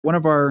One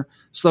of our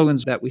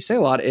slogans that we say a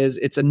lot is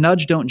it's a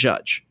nudge, don't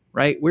judge,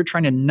 right? We're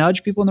trying to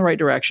nudge people in the right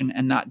direction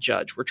and not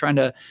judge. We're trying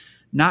to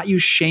not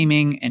use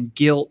shaming and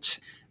guilt,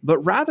 but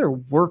rather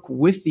work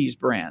with these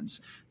brands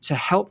to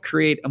help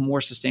create a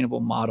more sustainable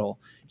model.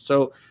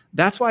 So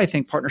that's why I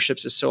think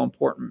partnerships is so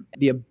important.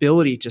 The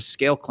ability to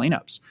scale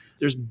cleanups.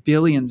 There's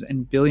billions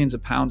and billions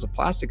of pounds of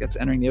plastic that's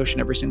entering the ocean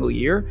every single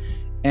year.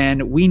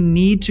 And we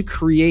need to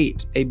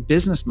create a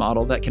business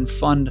model that can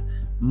fund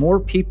more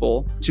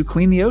people to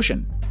clean the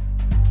ocean.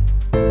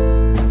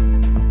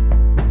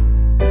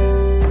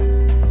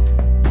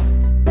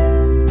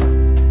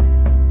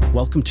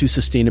 Welcome to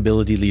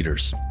Sustainability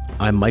Leaders.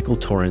 I'm Michael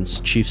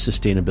Torrance, Chief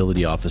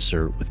Sustainability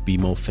Officer with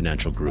BMO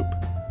Financial Group.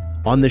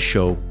 On this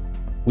show,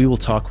 we will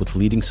talk with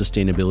leading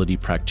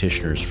sustainability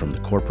practitioners from the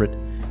corporate,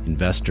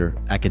 investor,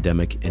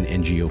 academic, and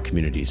NGO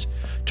communities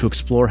to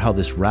explore how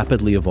this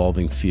rapidly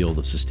evolving field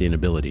of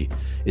sustainability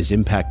is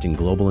impacting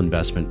global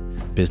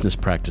investment, business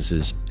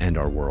practices, and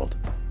our world.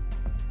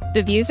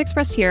 The views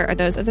expressed here are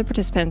those of the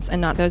participants and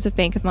not those of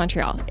Bank of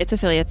Montreal, its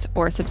affiliates,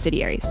 or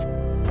subsidiaries.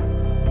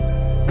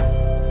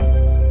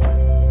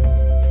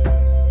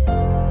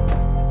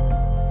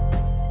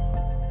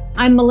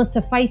 I'm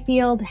Melissa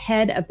Fifield,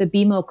 head of the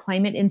BMO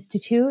Climate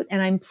Institute,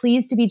 and I'm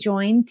pleased to be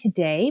joined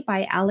today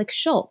by Alex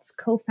Schulze,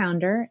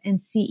 co-founder and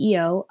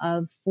CEO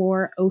of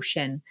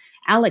 4Ocean.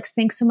 Alex,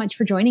 thanks so much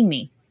for joining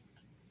me.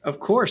 Of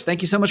course.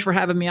 Thank you so much for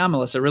having me on,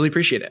 Melissa. Really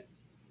appreciate it.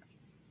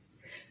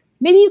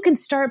 Maybe you can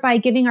start by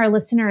giving our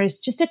listeners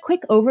just a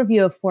quick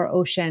overview of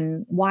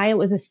 4Ocean, why it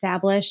was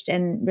established,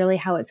 and really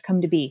how it's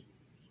come to be.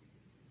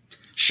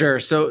 Sure.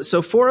 So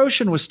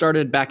 4Ocean was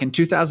started back in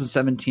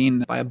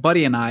 2017 by a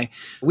buddy and I.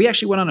 We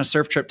actually went on a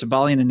surf trip to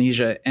Bali,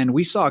 Indonesia, and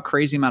we saw a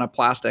crazy amount of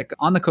plastic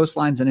on the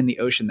coastlines and in the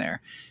ocean there.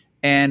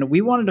 And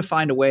we wanted to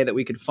find a way that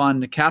we could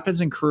fund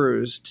captains and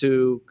crews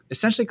to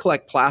essentially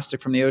collect plastic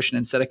from the ocean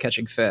instead of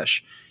catching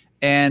fish.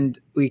 And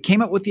we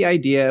came up with the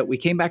idea. We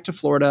came back to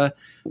Florida.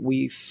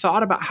 We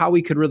thought about how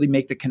we could really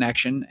make the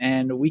connection.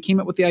 And we came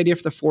up with the idea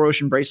for the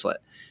 4Ocean bracelet.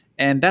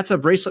 And that's a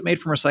bracelet made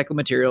from recycled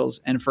materials.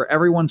 And for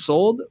every one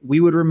sold, we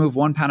would remove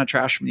 1 pound of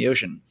trash from the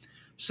ocean.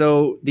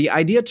 So the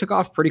idea took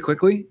off pretty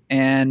quickly.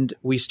 And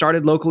we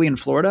started locally in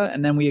Florida.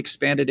 And then we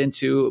expanded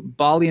into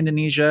Bali,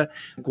 Indonesia,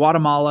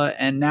 Guatemala.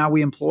 And now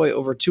we employ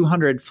over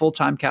 200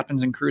 full-time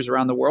captains and crews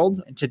around the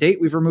world. And to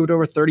date, we've removed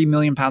over 30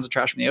 million pounds of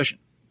trash from the ocean.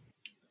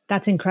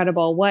 That's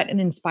incredible. What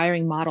an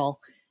inspiring model.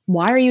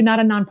 Why are you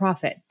not a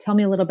nonprofit? Tell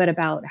me a little bit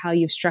about how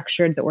you've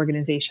structured the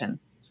organization.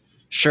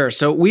 Sure.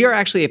 So we are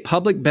actually a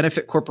public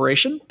benefit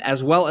corporation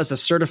as well as a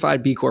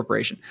certified B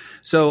Corporation.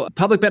 So a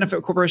public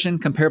benefit corporation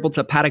comparable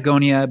to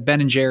Patagonia,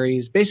 Ben &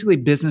 Jerry's, basically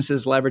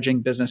businesses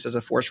leveraging business as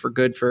a force for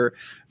good for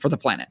the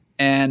planet.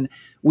 And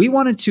we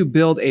wanted to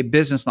build a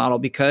business model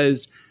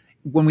because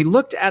when we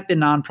looked at the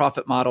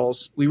nonprofit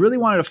models, we really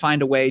wanted to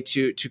find a way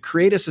to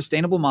create a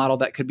sustainable model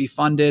that could be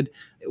funded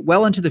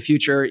well into the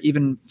future,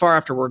 even far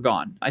after we're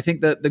gone. I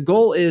think that the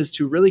goal is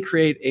to really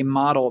create a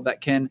model that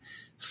can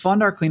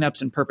fund our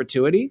cleanups in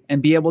perpetuity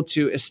and be able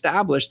to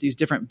establish these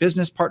different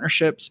business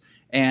partnerships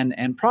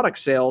and product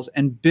sales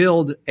and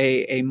build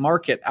a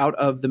market out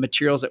of the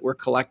materials that we're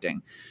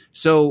collecting.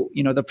 So,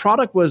 the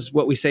product was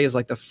what we say is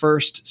like the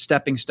first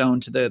stepping stone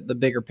to the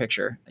bigger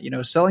picture.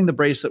 Selling the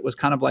bracelet was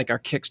kind of like our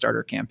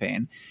Kickstarter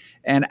campaign.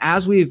 And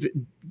as we've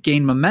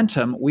gained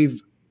momentum,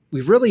 we've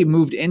really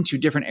moved into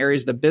different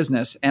areas of the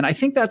business. And I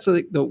think that's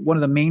one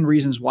of the main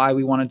reasons why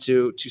we wanted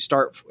to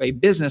start a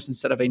business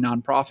instead of a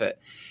nonprofit.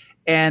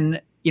 And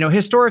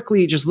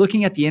historically, just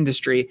looking at the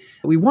industry,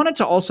 we wanted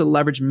to also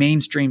leverage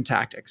mainstream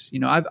tactics.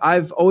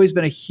 I've always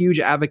been a huge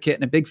advocate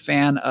and a big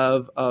fan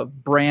of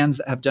brands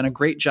that have done a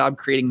great job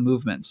creating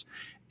movements.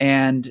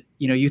 And,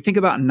 you think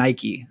about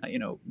Nike,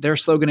 their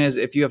slogan is,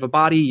 if you have a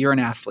body, you're an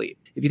athlete.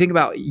 If you think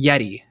about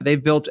Yeti,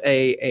 they've built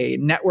a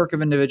network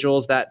of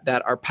individuals that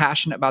are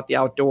passionate about the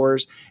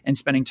outdoors and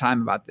spending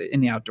time in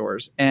the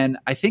outdoors. And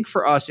I think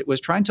for us, it was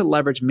trying to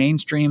leverage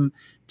mainstream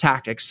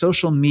tactics,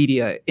 social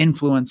media,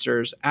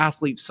 influencers,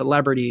 athletes,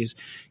 celebrities,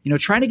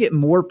 trying to get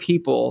more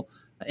people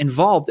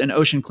involved in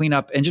ocean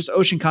cleanup and just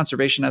ocean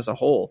conservation as a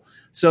whole.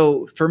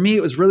 So for me,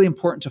 it was really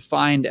important to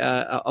find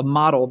a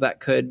model that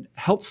could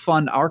help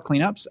fund our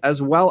cleanups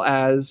as well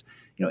as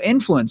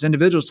influence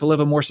individuals to live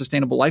a more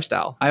sustainable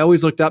lifestyle. I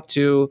always looked up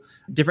to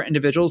different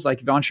individuals like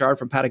Yvon Chouinard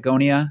from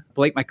Patagonia,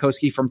 Blake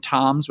Mycoskie from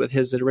Tom's with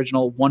his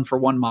original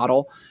 1-for-1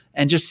 model,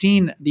 and just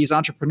seeing these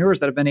entrepreneurs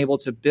that have been able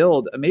to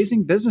build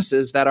amazing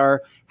businesses that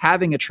are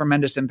having a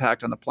tremendous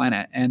impact on the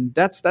planet. And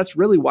that's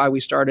really why we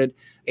started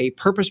a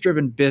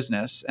purpose-driven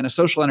business and a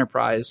social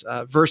enterprise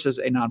versus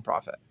a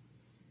nonprofit.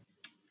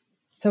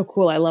 So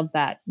cool. I love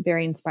that.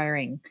 Very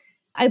inspiring.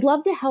 I'd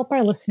love to help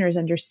our listeners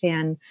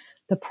understand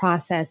the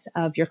process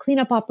of your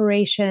cleanup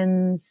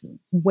operations.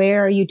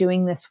 Where are you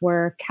doing this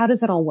work? How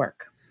does it all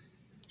work?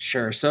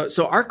 Sure.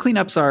 So our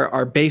cleanups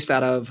are based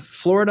out of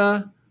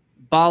Florida,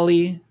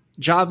 Bali,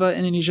 Java,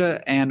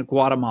 Indonesia, and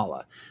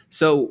Guatemala.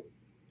 So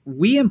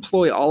we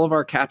employ all of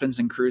our captains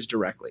and crews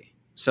directly.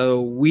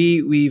 So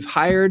we've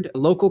hired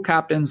local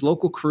captains,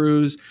 local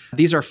crews.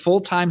 These are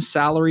full-time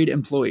salaried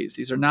employees.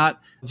 These are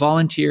not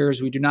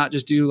volunteers. We do not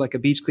just do like a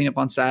beach cleanup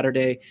on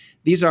Saturday.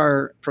 These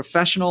are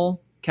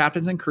professional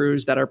captains and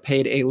crews that are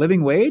paid a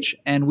living wage,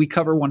 and we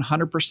cover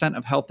 100%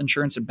 of health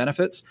insurance and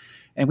benefits.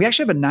 And we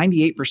actually have a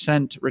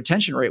 98%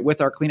 retention rate with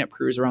our cleanup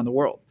crews around the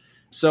world.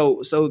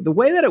 So the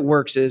way that it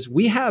works is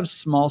we have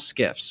small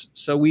skiffs.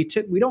 So we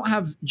don't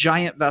have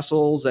giant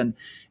vessels and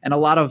a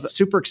lot of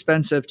super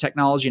expensive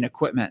technology and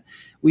equipment.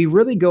 We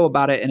really go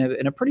about it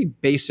in a pretty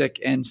basic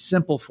and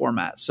simple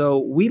format. So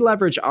we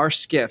leverage our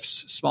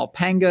skiffs, small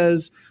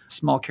pangas,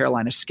 small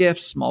Carolina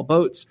skiffs, small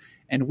boats,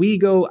 and we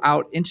go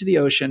out into the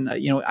ocean,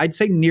 I'd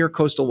say near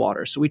coastal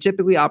waters. So we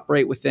typically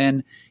operate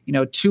within,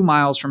 2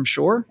 miles from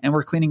shore, and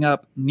we're cleaning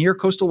up near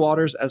coastal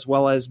waters as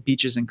well as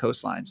beaches and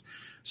coastlines.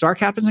 So our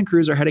captains and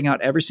crews are heading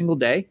out every single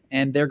day,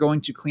 and they're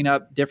going to clean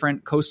up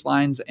different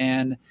coastlines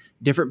and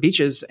different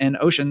beaches and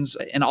oceans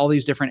in all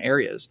these different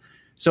areas.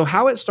 So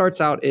how it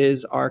starts out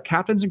is our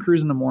captains and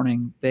crews in the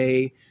morning,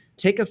 they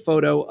take a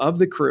photo of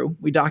the crew.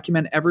 We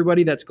document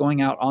everybody that's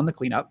going out on the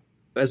cleanup,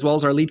 as well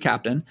as our lead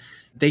captain.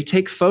 They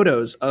take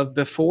photos of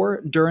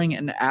before, during,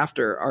 and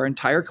after our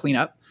entire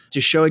cleanup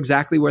to show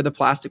exactly where the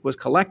plastic was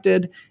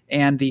collected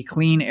and the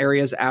clean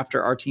areas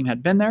after our team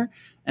had been there.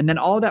 And then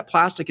all of that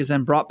plastic is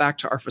then brought back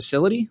to our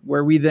facility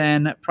where we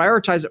then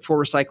prioritize it for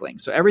recycling.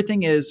 So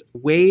everything is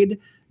weighed,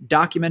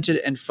 documented,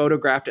 and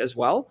photographed as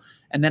well.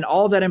 And then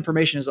all of that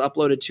information is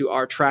uploaded to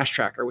our trash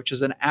tracker, which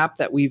is an app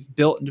that we've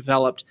built and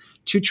developed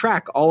to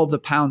track all of the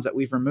pounds that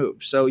we've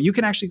removed. So you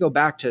can actually go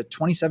back to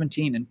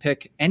 2017 and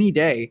pick any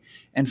day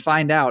and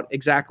find out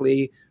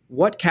exactly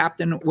what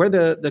captain, where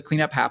the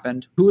cleanup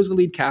happened, who was the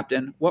lead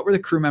captain, what were the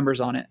crew members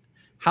on it,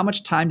 how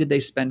much time did they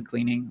spend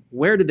cleaning,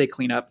 where did they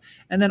clean up,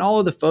 and then all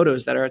of the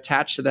photos that are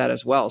attached to that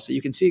as well. So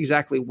you can see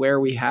exactly where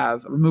we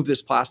have removed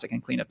this plastic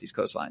and cleaned up these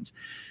coastlines.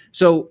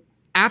 So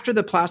after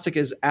the plastic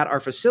is at our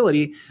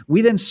facility,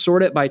 we then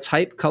sort it by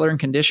type, color, and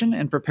condition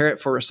and prepare it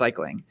for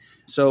recycling.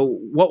 So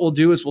what we'll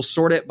do is we'll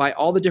sort it by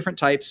all the different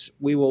types.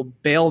 We will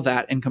bale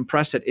that and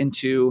compress it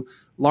into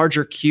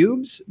larger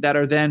cubes that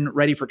are then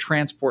ready for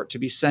transport to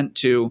be sent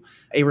to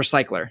a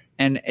recycler.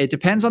 And it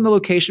depends on the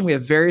location. We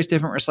have various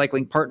different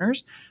recycling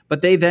partners,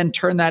 but they then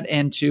turn that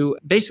into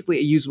basically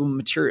a usable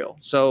material.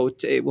 So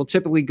it will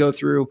typically go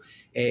through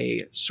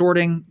a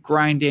sorting,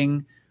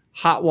 grinding,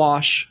 hot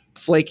wash,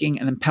 flaking,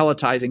 and then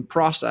pelletizing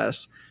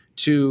process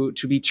to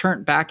be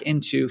turned back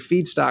into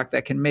feedstock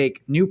that can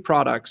make new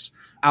products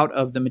out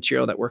of the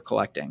material that we're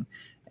collecting.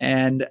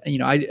 And,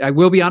 I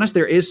will be honest,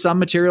 there is some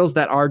materials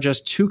that are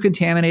just too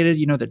contaminated,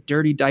 the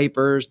dirty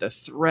diapers, the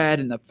thread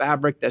and the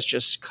fabric that's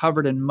just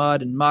covered in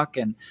mud and muck.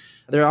 And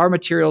there are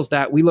materials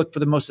that we look for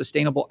the most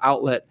sustainable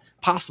outlet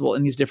possible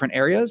in these different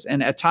areas.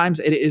 And at times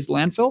it is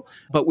landfill,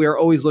 but we are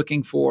always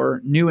looking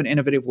for new and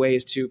innovative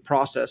ways to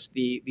process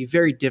the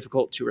very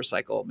difficult to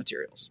recycle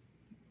materials.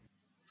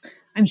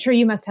 I'm sure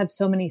you must have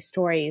so many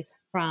stories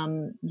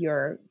from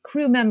your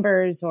crew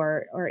members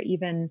or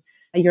even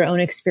your own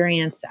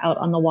experience out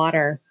on the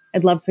water.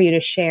 I'd love for you to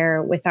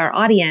share with our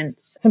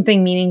audience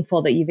something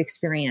meaningful that you've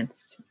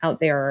experienced out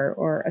there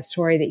or a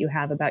story that you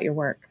have about your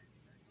work.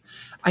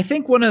 I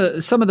think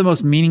some of the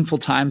most meaningful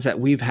times that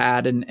we've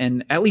had,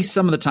 and at least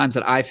some of the times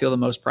that I feel the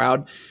most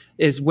proud,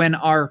 is when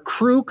our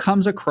crew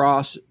comes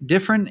across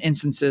different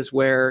instances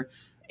where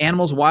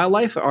animals,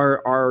 wildlife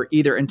are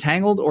either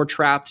entangled or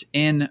trapped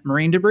in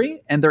marine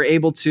debris, and they're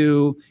able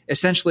to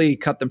essentially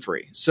cut them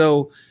free.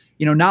 So,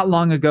 not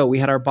long ago, we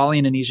had our Bali,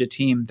 Indonesia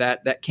team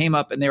that came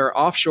up, and they were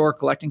offshore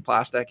collecting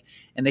plastic,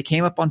 and they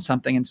came up on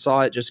something and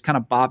saw it just kind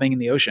of bobbing in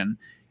the ocean.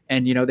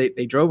 And,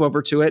 they drove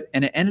over to it,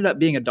 and it ended up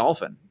being a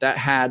dolphin that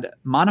had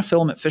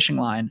monofilament fishing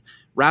line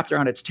wrapped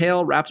around its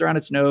tail, wrapped around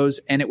its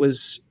nose, and it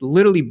was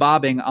literally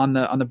bobbing on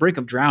the brink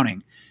of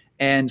drowning.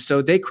 And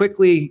so they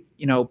quickly,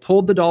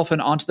 pulled the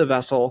dolphin onto the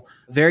vessel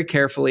very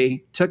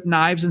carefully, took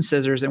knives and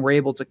scissors, and were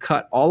able to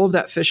cut all of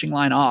that fishing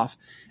line off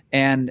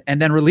and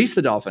then release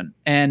the dolphin.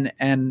 And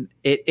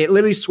it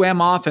literally swam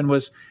off and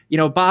was,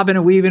 bobbing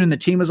and weaving, and the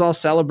team was all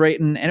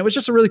celebrating. And it was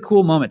just a really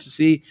cool moment to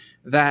see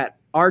that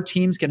our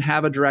teams can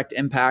have a direct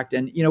impact.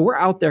 And, we're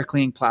out there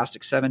cleaning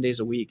plastic 7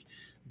 days a week,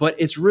 but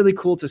it's really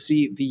cool to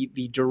see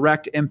the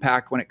direct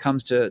impact when it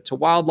comes to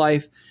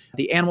wildlife,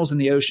 the animals in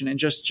the ocean, and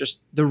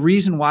just the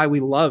reason why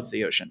we love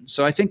the ocean.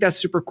 So I think that's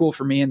super cool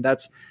for me. And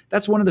that's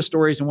one of the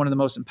stories and one of the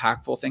most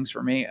impactful things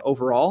for me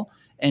overall.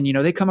 And,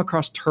 they come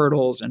across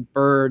turtles and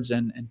birds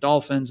and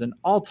dolphins and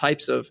all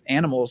types of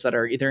animals that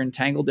are either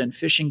entangled in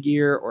fishing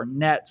gear or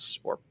nets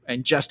or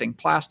ingesting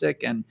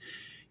plastic. And,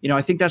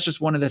 I think that's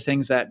just one of the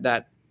things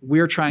that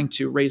we're trying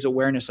to raise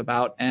awareness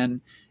about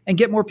and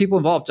get more people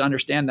involved to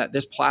understand that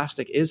this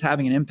plastic is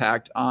having an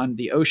impact on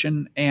the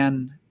ocean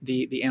and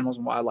the animals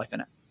and wildlife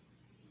in it.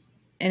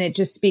 And it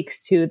just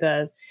speaks to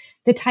the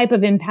type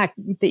of impact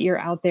that you're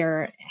out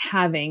there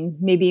having,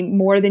 maybe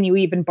more than you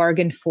even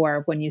bargained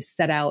for when you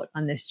set out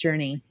on this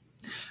journey.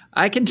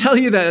 I can tell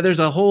you that there's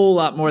a whole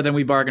lot more than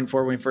we bargained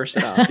for when we first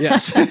set out.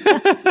 Yes.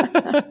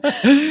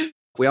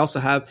 We also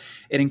have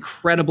an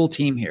incredible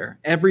team here.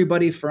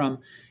 Everybody from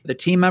the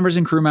team members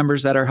and crew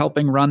members that are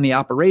helping run the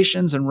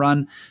operations and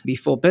run the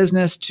full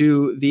business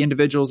to the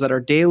individuals that are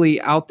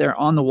daily out there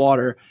on the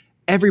water.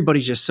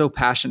 Everybody's just so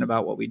passionate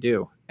about what we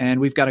do.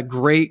 And we've got a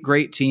great,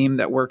 great team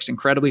that works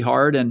incredibly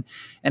hard, and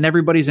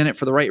everybody's in it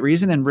for the right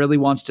reason and really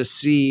wants to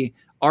see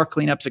our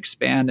cleanups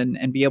expand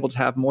and be able to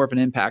have more of an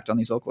impact on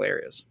these local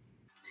areas.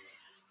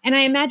 And I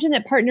imagine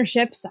that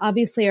partnerships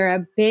obviously are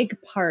a big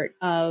part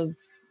of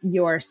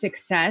your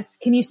success.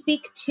 Can you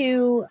speak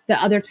to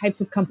the other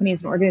types of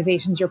companies and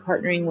organizations you're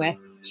partnering with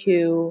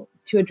to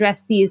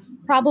address these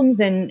problems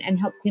and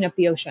help clean up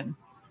the ocean?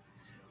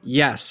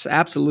 Yes,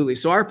 absolutely.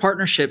 So our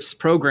partnerships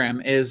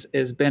program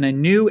has been a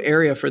new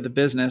area for the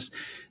business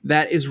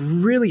that is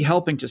really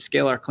helping to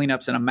scale our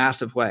cleanups in a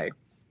massive way.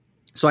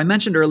 So I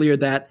mentioned earlier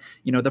that,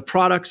 the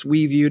products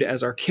we viewed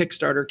as our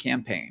Kickstarter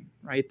campaign,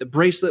 right? The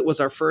bracelet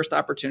was our first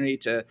opportunity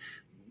to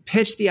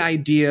pitch the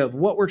idea of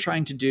what we're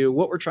trying to do,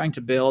 what we're trying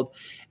to build.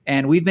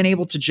 And we've been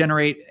able to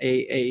generate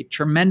a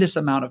tremendous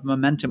amount of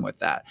momentum with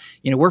that.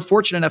 We're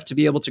fortunate enough to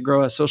be able to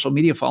grow a social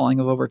media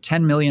following of over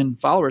 10 million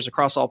followers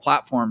across all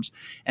platforms.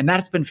 And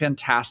that's been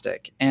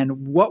fantastic.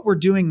 And what we're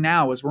doing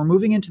now is we're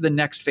moving into the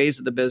next phase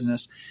of the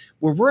business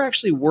where we're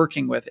actually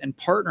working with and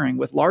partnering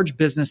with large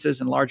businesses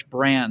and large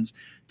brands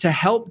to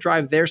help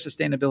drive their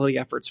sustainability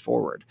efforts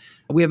forward.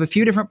 We have a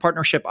few different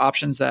partnership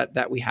options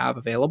that we have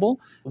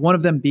available. One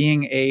of them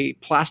being a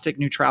plastic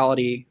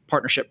neutrality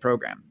partnership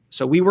program.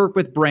 So we work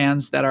with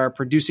brands that are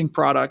producing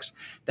products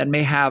that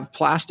may have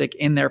plastic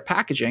in their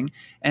packaging,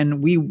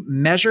 and we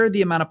measure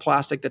the amount of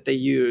plastic that they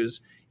use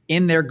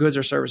in their goods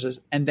or services,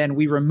 and then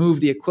we remove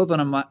the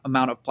equivalent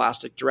amount of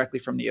plastic directly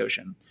from the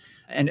ocean,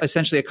 and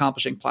essentially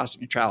accomplishing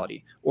plastic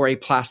neutrality or a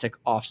plastic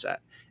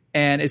offset.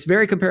 And it's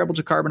very comparable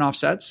to carbon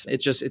offsets.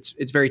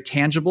 It's very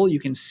tangible.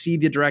 You can see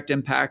the direct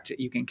impact.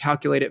 You can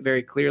calculate it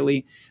very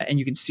clearly, and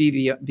you can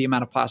see the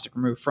amount of plastic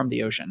removed from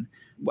the ocean.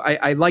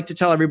 I like to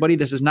tell everybody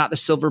this is not the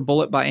silver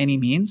bullet by any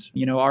means.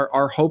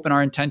 Our hope and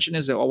our intention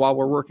is that while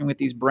we're working with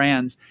these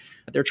brands,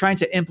 they're trying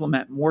to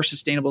implement more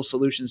sustainable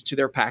solutions to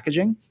their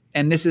packaging.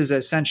 And this is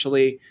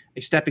essentially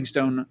a stepping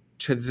stone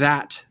to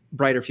that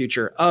brighter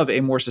future of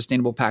a more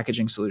sustainable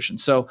packaging solution.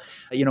 So,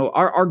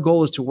 our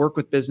goal is to work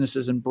with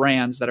businesses and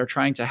brands that are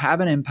trying to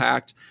have an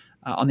impact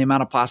on the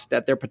amount of plastic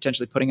that they're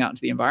potentially putting out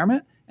into the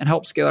environment and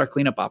help scale our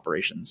cleanup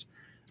operations.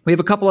 We have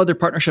a couple other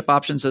partnership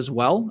options as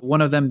well,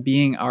 one of them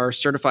being our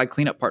certified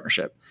cleanup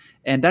partnership.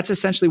 And that's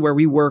essentially where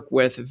we work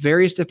with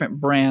various different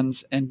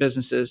brands and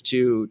businesses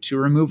to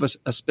remove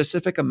a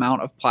specific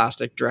amount of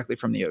plastic directly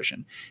from the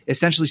ocean,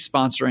 essentially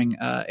sponsoring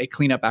a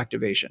cleanup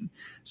activation.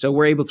 So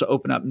we're able to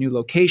open up new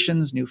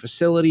locations, new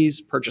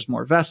facilities, purchase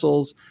more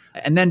vessels,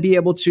 and then be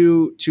able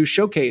to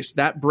showcase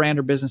that brand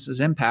or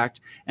business's impact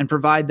and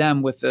provide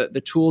them with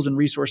the tools and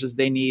resources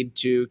they need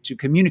to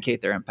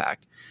communicate their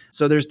impact.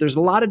 So there's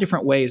a lot of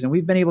different ways, and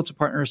we've been able to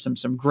partner with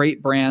some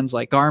great brands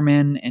like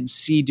Garmin and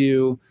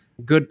Sea-Doo,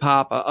 Good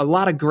Pop, a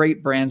lot of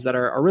great brands that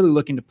are really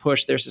looking to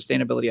push their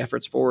sustainability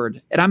efforts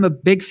forward. And I'm a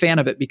big fan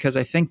of it because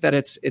I think that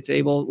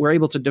we're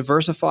able to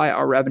diversify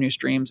our revenue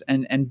streams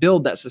and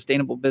build that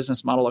sustainable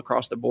business model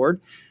across the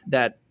board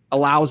that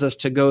allows us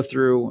to go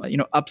through,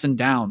 ups and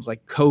downs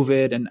like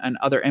COVID and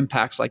other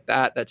impacts like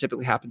that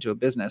typically happen to a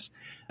business,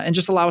 and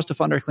just allow us to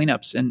fund our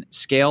cleanups and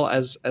scale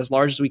as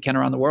large as we can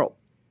around the world.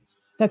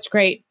 That's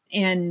great.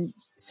 And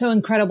so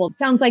incredible. It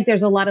sounds like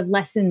there's a lot of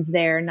lessons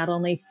there, not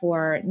only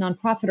for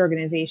nonprofit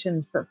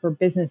organizations, but for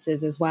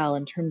businesses as well,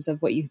 in terms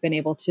of what you've been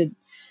able to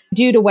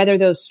do to weather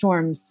those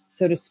storms,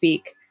 so to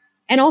speak.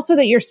 And also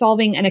that you're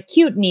solving an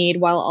acute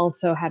need while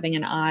also having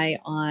an eye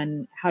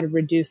on how to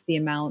reduce the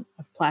amount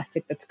of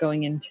plastic that's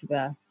going into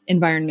the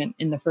environment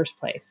in the first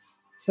place.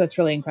 So it's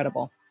really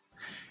incredible.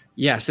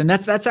 Yes, and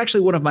that's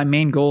actually one of my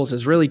main goals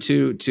is really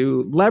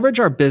to leverage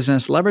our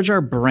business, leverage our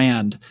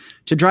brand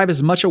to drive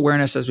as much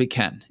awareness as we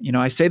can.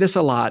 I say this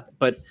a lot,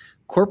 but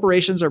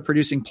corporations are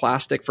producing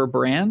plastic for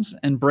brands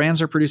and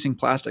brands are producing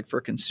plastic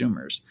for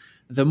consumers.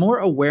 The more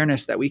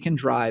awareness that we can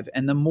drive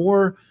and the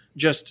more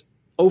just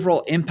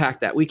overall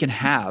impact that we can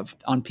have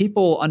on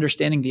people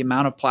understanding the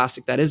amount of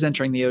plastic that is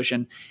entering the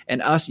ocean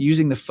and us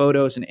using the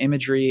photos and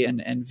imagery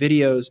and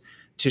videos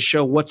to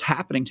show what's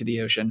happening to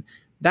the ocean,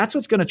 that's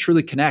what's going to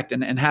truly connect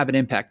and have an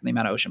impact on the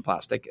amount of ocean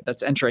plastic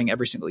that's entering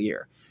every single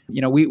year.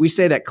 We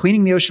say that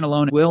cleaning the ocean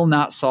alone will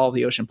not solve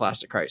the ocean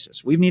plastic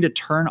crisis. We need to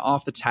turn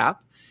off the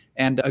tap.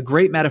 And a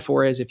great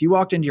metaphor is if you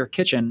walked into your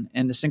kitchen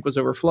and the sink was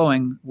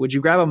overflowing, would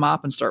you grab a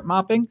mop and start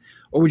mopping?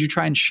 Or would you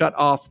try and shut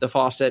off the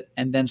faucet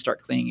and then start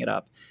cleaning it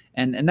up?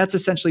 And that's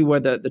essentially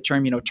where the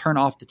term, turn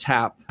off the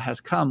tap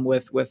has come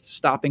with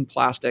stopping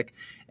plastic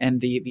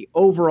and the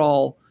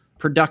overall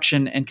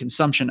production and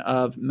consumption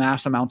of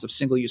mass amounts of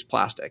single-use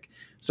plastic.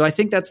 So I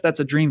think that's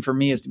a dream for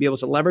me, is to be able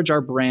to leverage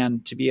our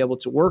brand to be able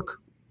to work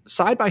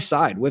side by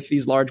side with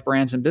these large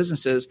brands and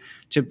businesses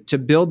to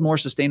build more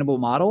sustainable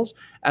models,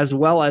 as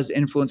well as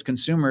influence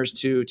consumers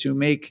to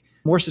make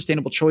more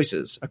sustainable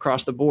choices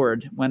across the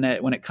board when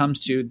it comes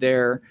to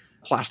their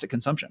plastic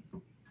consumption.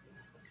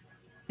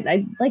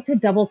 I'd like to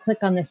double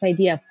click on this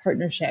idea of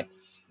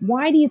partnerships.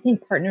 Why do you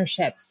think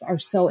partnerships are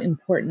so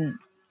important?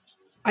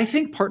 I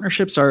think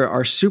partnerships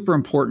are super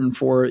important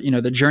for,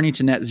 the journey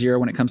to net zero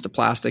when it comes to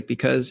plastic,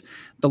 because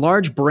the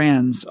large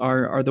brands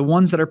are the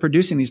ones that are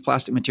producing these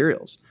plastic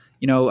materials.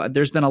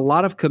 There's been a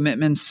lot of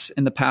commitments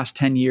in the past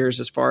 10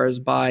 years as far as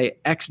by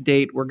X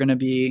date, we're going to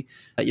be,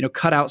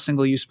 cut out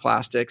single-use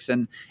plastics.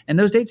 And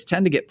those dates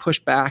tend to get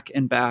pushed back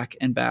and back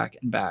and back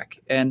and back.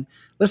 And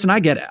listen, I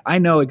get it. I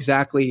know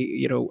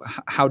exactly,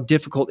 how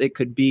difficult it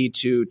could be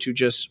to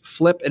just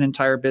flip an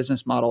entire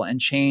business model and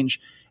change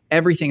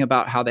everything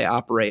about how they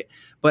operate.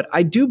 But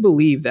I do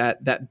believe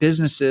that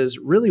businesses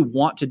really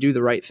want to do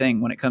the right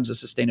thing when it comes to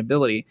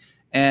sustainability.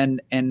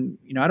 And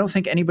I don't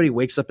think anybody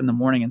wakes up in the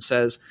morning and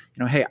says,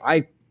 hey,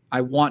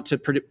 I want to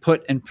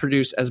put and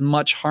produce as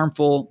much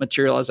harmful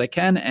material as I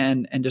can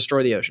and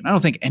destroy the ocean. I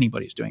don't think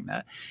anybody's doing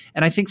that.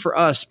 And I think for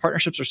us,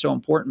 partnerships are so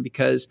important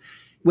because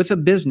with a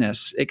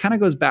business, it kind of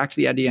goes back to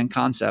the idea and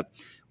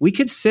concept. We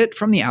could sit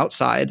from the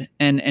outside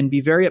and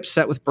be very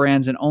upset with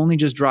brands and only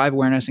just drive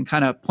awareness and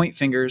kind of point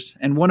fingers.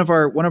 And one of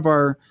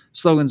our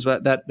slogans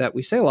that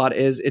we say a lot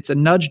is it's a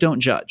nudge, don't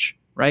judge,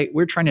 right?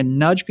 We're trying to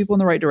nudge people in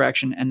the right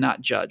direction and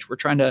not judge. We're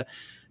trying to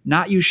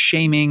not use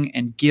shaming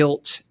and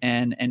guilt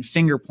and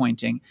finger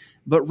pointing,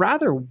 but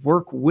rather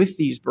work with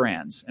these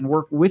brands and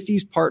work with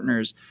these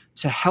partners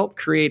to help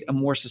create a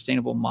more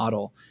sustainable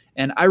model.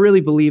 And I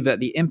really believe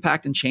that the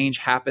impact and change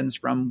happens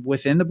from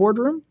within the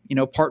boardroom,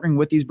 partnering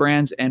with these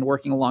brands and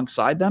working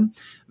alongside them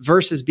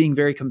versus being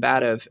very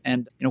combative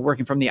and,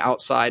 working from the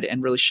outside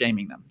and really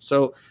shaming them.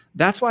 So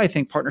that's why I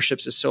think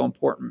partnerships is so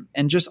important.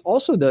 And just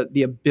also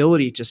the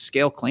ability to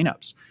scale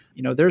cleanups.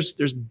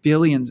 There's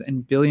billions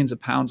and billions of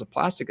pounds of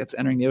plastic that's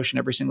entering the ocean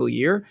every single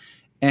year.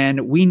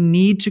 And we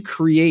need to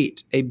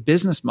create a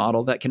business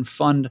model that can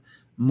fund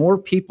more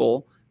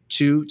people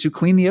to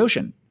clean the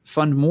ocean,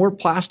 fund more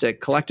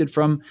plastic collected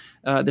from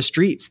the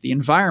streets, the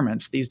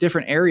environments, these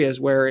different areas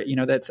where,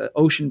 that's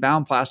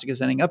ocean-bound plastic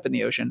is ending up in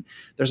the ocean.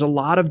 There's a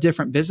lot of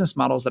different business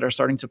models that are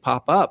starting to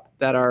pop up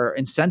that are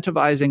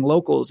incentivizing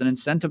locals and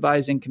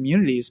incentivizing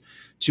communities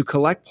to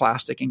collect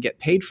plastic and get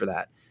paid for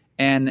that.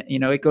 And,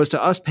 it goes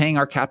to us paying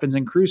our captains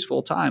and crews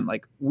full time.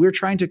 Like, we're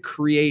trying to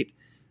create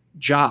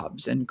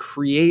jobs and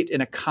create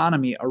an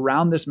economy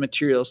around this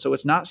material so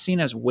it's not seen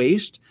as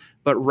waste,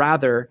 but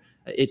rather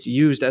it's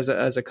used as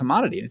a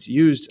commodity. It's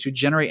used to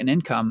generate an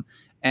income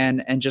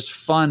and just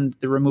fund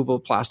the removal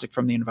of plastic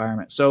from the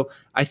environment. So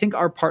I think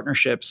our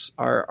partnerships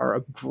are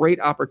a great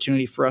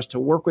opportunity for us to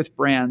work with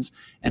brands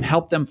and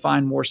help them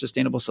find more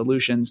sustainable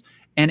solutions,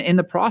 and in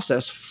the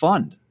process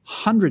fund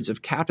hundreds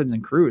of captains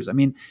and crews. I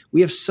mean,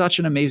 we have such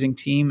an amazing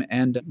team,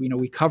 and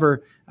we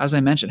cover, as I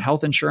mentioned,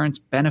 health insurance,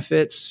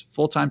 benefits,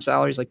 full-time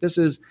salaries. Like,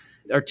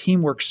 our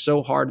team works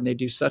so hard and they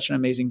do such an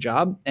amazing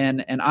job.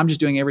 And I'm just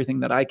doing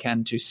everything that I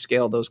can to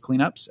scale those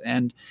cleanups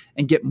and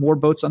get more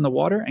boats on the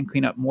water and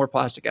clean up more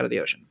plastic out of the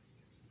ocean.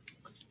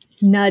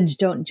 Nudge,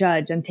 don't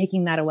judge. I'm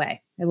taking that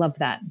away. I love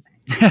that.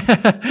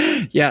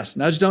 Yes.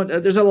 Nudge, don't,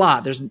 there's a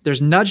lot.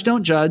 There's nudge,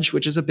 don't judge,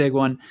 which is a big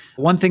one.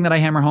 One thing that I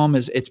hammer home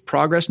is it's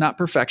progress, not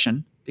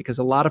perfection, because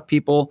a lot of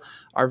people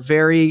are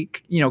very,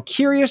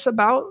 curious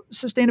about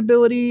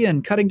sustainability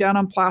and cutting down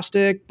on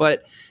plastic,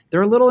 but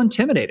they're a little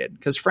intimidated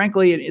because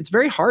frankly, it's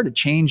very hard to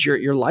change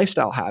your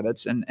lifestyle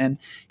habits. And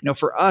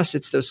for us,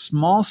 it's those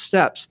small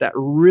steps that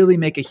really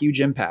make a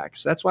huge impact.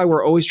 So that's why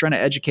we're always trying to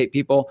educate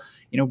people,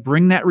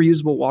 bring that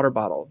reusable water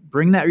bottle,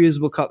 bring that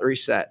reusable cutlery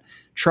set,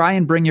 try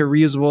and bring your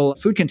reusable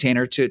food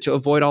container to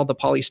avoid all the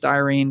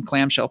polystyrene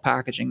clamshell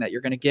packaging that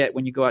you're going to get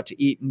when you go out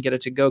to eat, and get a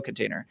to-go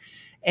container.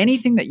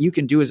 Anything that you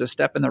can do is a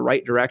step in the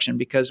right direction,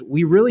 because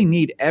we really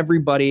need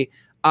everybody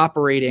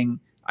operating,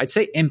 I'd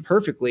say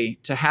imperfectly,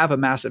 to have a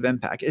massive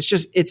impact. It's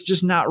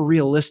just not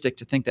realistic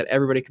to think that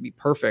everybody can be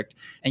perfect.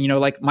 And,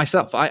 like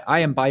myself,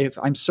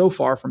 I'm so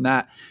far from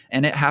that.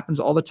 And it happens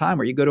all the time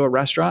where you go to a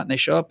restaurant and they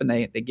show up and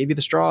they give you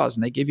the straws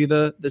and they give you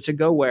the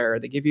to-go ware,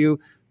 they give you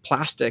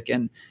plastic,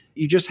 and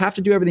you just have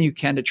to do everything you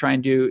can to try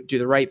and do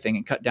the right thing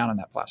and cut down on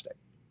that plastic.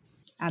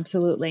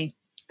 Absolutely.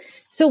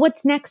 So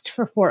what's next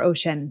for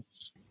 4Ocean?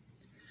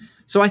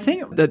 So I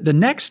think that the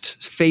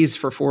next phase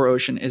for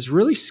 4Ocean is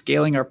really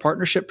scaling our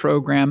partnership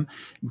program,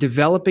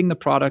 developing the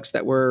products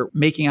that we're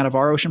making out of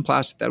our ocean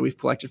plastic that we've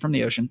collected from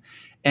the ocean,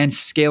 and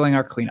scaling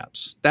our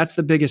cleanups. That's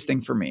the biggest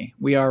thing for me.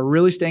 We are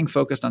really staying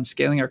focused on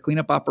scaling our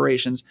cleanup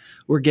operations.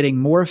 We're getting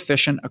more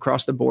efficient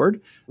across the board.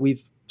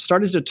 We've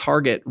started to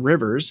target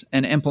rivers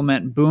and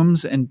implement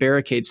booms and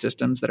barricade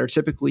systems that are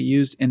typically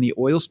used in the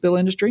oil spill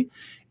industry.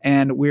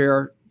 And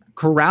we're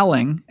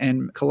corralling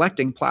and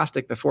collecting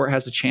plastic before it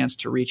has a chance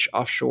to reach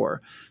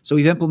offshore. So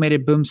we've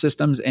implemented boom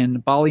systems in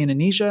Bali,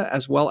 Indonesia,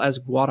 as well as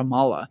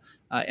Guatemala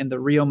in the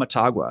Rio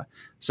Motagua.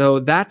 So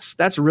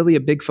that's really a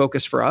big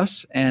focus for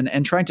us,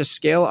 and trying to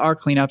scale our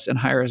cleanups and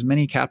hire as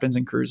many captains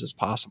and crews as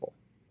possible.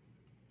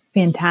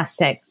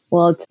 Fantastic.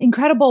 Well, it's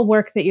incredible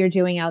work that you're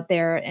doing out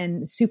there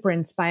and super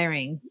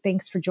inspiring.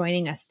 Thanks for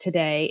joining us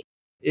today.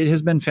 It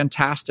has been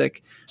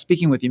fantastic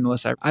speaking with you,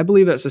 Melissa. I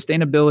believe that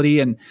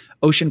sustainability and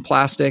ocean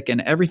plastic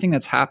and everything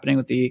that's happening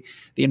with the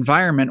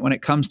environment when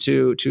it comes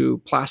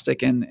to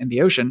plastic and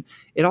the ocean,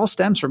 it all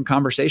stems from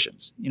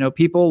conversations.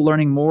 People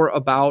learning more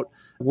about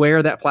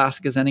where that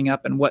plastic is ending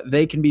up and what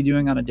they can be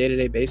doing on a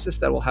day-to-day basis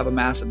that will have a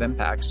massive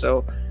impact.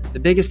 So the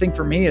biggest thing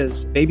for me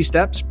is baby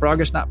steps,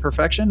 progress, not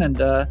perfection, and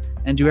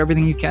do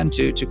everything you can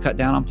to cut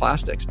down on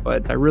plastics.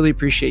 But I really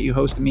appreciate you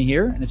hosting me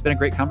here, and it's been a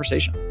great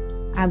conversation.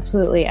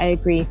 Absolutely. I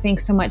agree.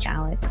 Thanks so much,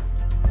 Alex.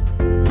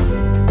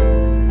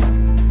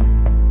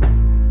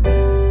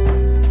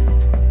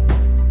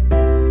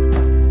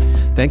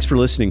 Thanks for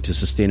listening to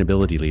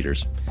Sustainability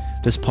Leaders.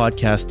 This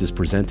podcast is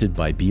presented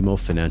by BMO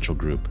Financial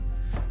Group.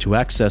 To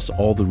access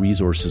all the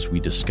resources we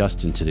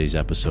discussed in today's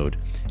episode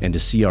and to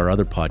see our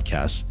other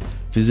podcasts,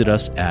 visit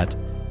us at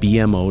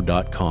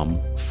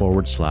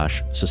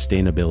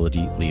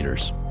bmo.com/sustainability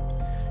leaders.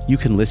 You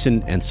can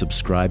listen and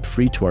subscribe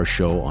free to our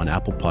show on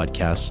Apple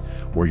Podcasts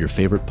or your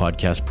favorite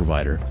podcast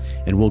provider,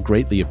 and we'll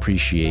greatly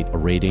appreciate a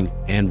rating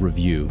and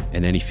review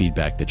and any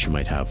feedback that you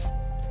might have.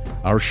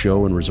 Our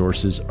show and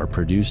resources are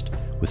produced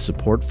with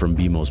support from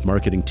BMO's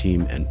marketing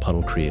team and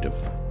Puddle Creative.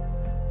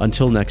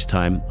 Until next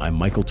time, I'm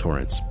Michael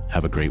Torrance.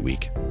 Have a great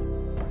week.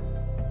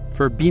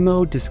 For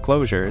BMO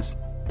disclosures,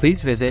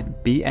 please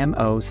visit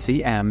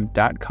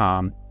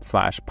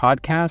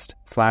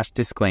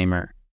bmocm.com/podcast/disclaimer.